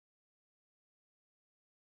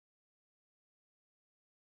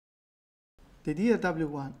The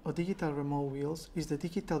DRW-1 or digital remote wheels is the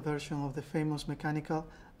digital version of the famous mechanical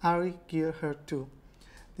ARRI gear head 2.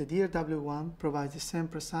 The DRW-1 provides the same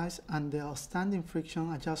precise and the outstanding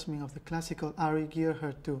friction adjustment of the classical ARRI gear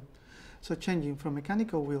head 2, so changing from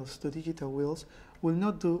mechanical wheels to digital wheels will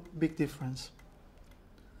not do big difference.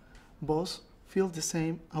 Both feel the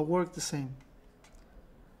same and work the same.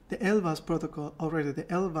 The LBus protocol, already the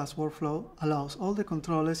LBus workflow, allows all the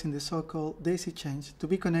controllers in the so-called daisy chains to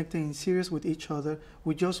be connected in series with each other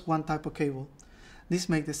with just one type of cable. This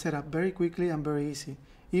makes the setup very quickly and very easy.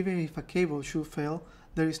 Even if a cable should fail,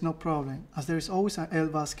 there is no problem, as there is always an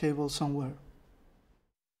LBus cable somewhere.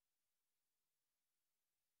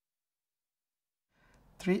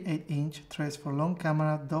 Three 8-inch threads for long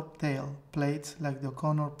camera dovetail plates like the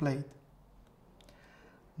O'Connor plate.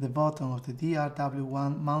 The bottom of the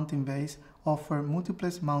DRW-1 mounting base offers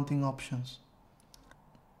multiplex mounting options.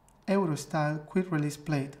 Euro-style quick-release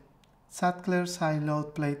plate, Sattler side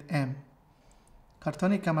load plate M,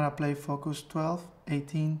 Cartonic camera plate focus 12,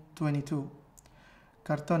 18, 22,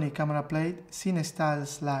 Cartonic camera plate Cine-style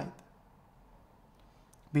slide.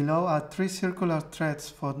 Below are three circular threads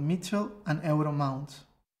for Mitchell and Euro mounts.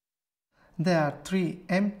 There are three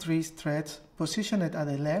M3 threads positioned at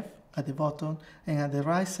the left, at the bottom, and at the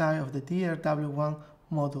right side of the DRW-1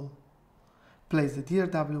 module. Place the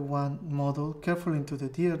DRW-1 module carefully into the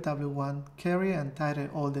DRW-1 carrier and tighten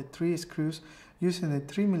all the three screws using the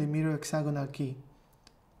 3mm hexagonal key.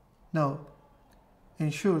 Note: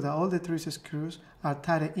 ensure that all the three screws are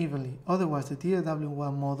tightened evenly, otherwise the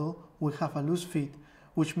DRW-1 module will have a loose fit,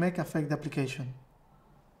 which may affect the application.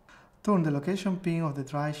 Turn the location pin of the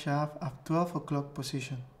drive shaft at 12 o'clock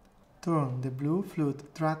position. Turn the blue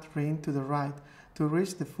fluid drag ring to the right to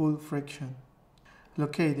reach the full friction.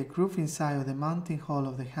 Locate the groove inside of the mounting hole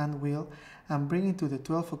of the hand wheel and bring it to the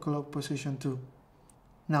 12 o'clock position too.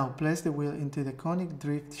 Now place the wheel into the conic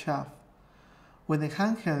drift shaft. When the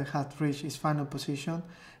handheld has reached its final position,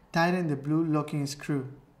 tighten the blue locking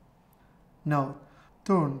screw. Note: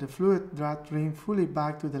 turn the fluid drag ring fully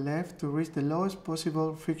back to the left to reach the lowest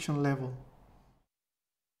possible friction level.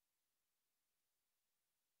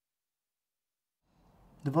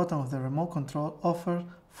 The bottom of the remote control offers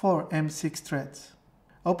 4 M6 threads.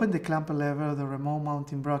 Open the clamper lever of the remote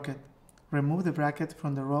mounting bracket. Remove the bracket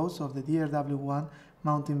from the rows of the DRW-1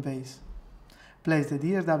 mounting base. Place the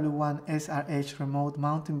DRW-1 SRH remote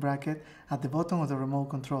mounting bracket at the bottom of the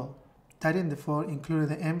remote control. Tighten the 4 including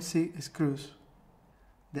the M6 screws.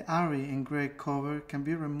 The ARRI engraved cover can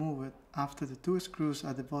be removed after the 2 screws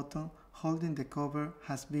at the bottom holding the cover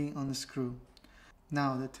has been unscrewed.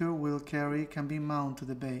 Now the third wheel carry can be mounted to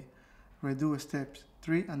the bay. Redo steps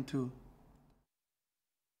 3 and 2.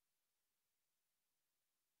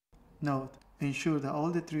 Note: ensure that all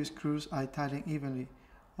the 3 screws are tightened evenly,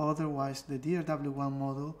 otherwise the DRW-1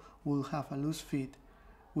 module will have a loose fit,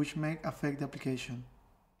 which may affect the application.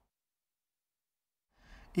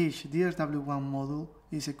 Each DRW-1 module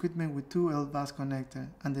is equipped with 2 LBus connectors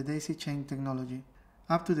and the daisy chain technology.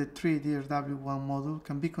 Up to the 3 DRW-1 modules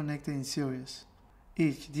can be connected in series.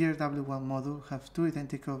 Each DRW-1 module has 2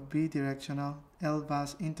 identical bidirectional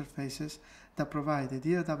LBus interfaces that provide the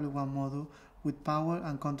DRW-1 module with power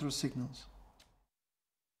and control signals.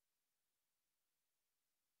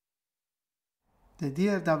 The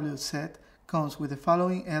DRW set comes with the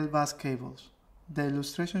following LBus cables. The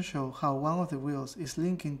illustration shows how one of the wheels is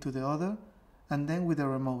linking to the other, and then with the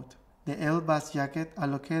remote. The LBus jacket are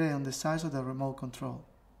located on the sides of the remote control.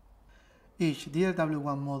 Each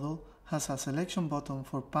DRW-1 module has a selection button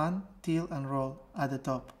for pan, tilt, and roll at the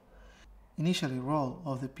top. Initially, roll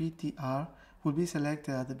of the PTR will be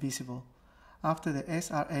selected at the visible, after the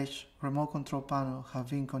SRH remote control panel has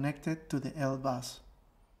been connected to the LBus.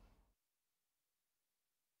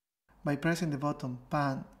 By pressing the button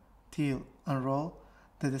pan, tilt, and roll,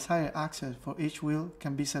 the desired axis for each wheel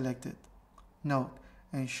can be selected. Note: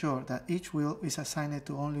 ensure that each wheel is assigned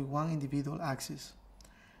to only one individual axis.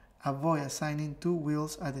 Avoid assigning 2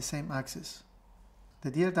 wheels at the same axis.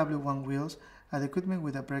 The DRW-1 wheels are equipped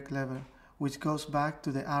with a brake lever, which goes back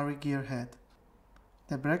to the ARRI gear head.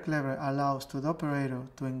 The brake lever allows the operator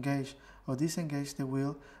to engage or disengage the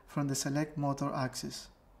wheel from the select motor axis.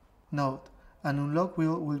 Note: an unlocked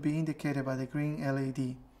wheel will be indicated by the green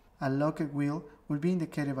LED. A locked wheel will be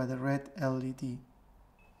indicated by the red LED.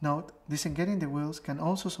 Note: disengaging the wheels can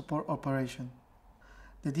also support operation.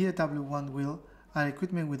 The DRW-1 wheel are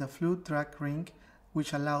equipped with a fluid drag ring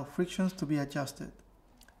which allows frictions to be adjusted.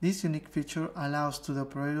 This unique feature allows the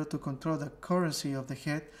operator to control the currency of the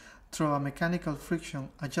head through a mechanical friction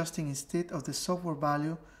adjusting instead of the software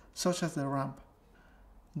value such as the ramp.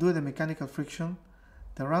 Due to the mechanical friction,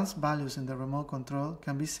 The ramps values in the remote control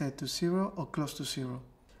can be set to 0 or close to 0.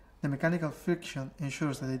 The mechanical friction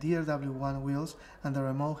ensures that the DRW-1 wheels and the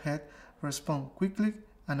remote head respond quickly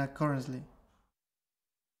and accurately.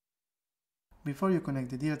 Before you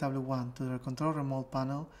connect the DRW-1 to the control remote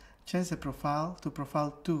panel, change the profile to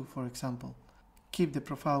Profile 2, for example. Keep the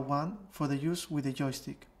Profile 1 for the use with the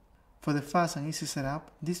joystick. For the fast and easy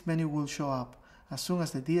setup, this menu will show up as soon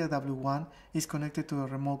as the DRW-1 is connected to a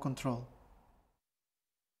remote control.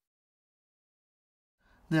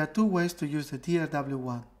 There are two ways to use the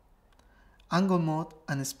DRW-1: angle mode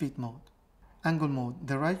and speed mode. Angle mode,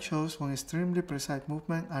 the right shows when extremely precise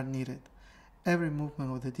movements are needed. Every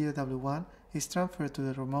movement of the DRW-1 is transferred to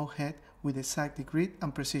the remote head with exact degree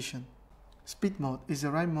and precision. Speed mode is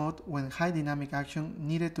the right mode when high dynamic action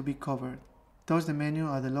needed to be covered. Touch the menu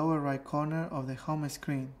at the lower right corner of the home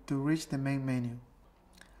screen to reach the main menu.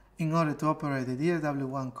 In order to operate the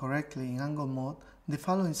DRW-1 correctly in angle mode, the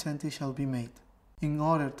following settings shall be made. In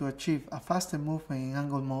order to achieve a faster movement in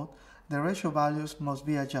angle mode, the ratio values must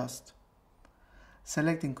be adjusted.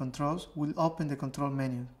 Selecting controls will open the control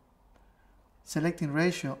menu. Selecting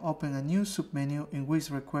ratio opens a new submenu in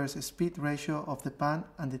which requires a speed ratio of the pan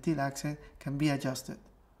and the tilt axis can be adjusted.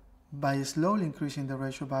 By slowly increasing the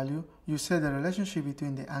ratio value, you set the relationship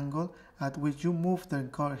between the angle at which you move the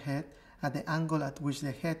car head and the angle at which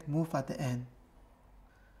the head moves at the end.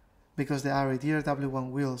 Because the ARRI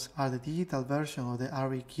DRW-1 wheels are the digital version of the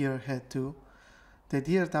ARRI Gearhead 2, the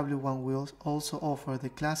DRW-1 wheels also offer the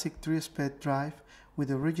classic 3-speed drive with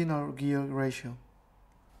the original gear ratio.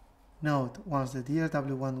 Note, once the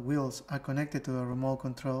DRW-1 wheels are connected to a remote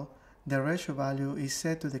control, the ratio value is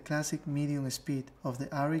set to the classic medium speed of the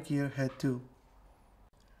ARRI Gearhead 2.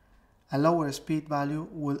 A lower speed value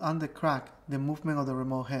will undercrack the movement of the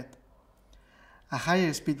remote head. A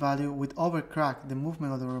higher speed value would overcrack the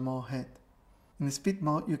movement of the remote head. In speed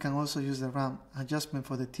mode, you can also use the ramp adjustment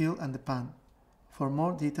for the tilt and the pan. For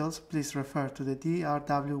more details, please refer to the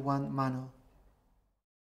DRW-1 manual.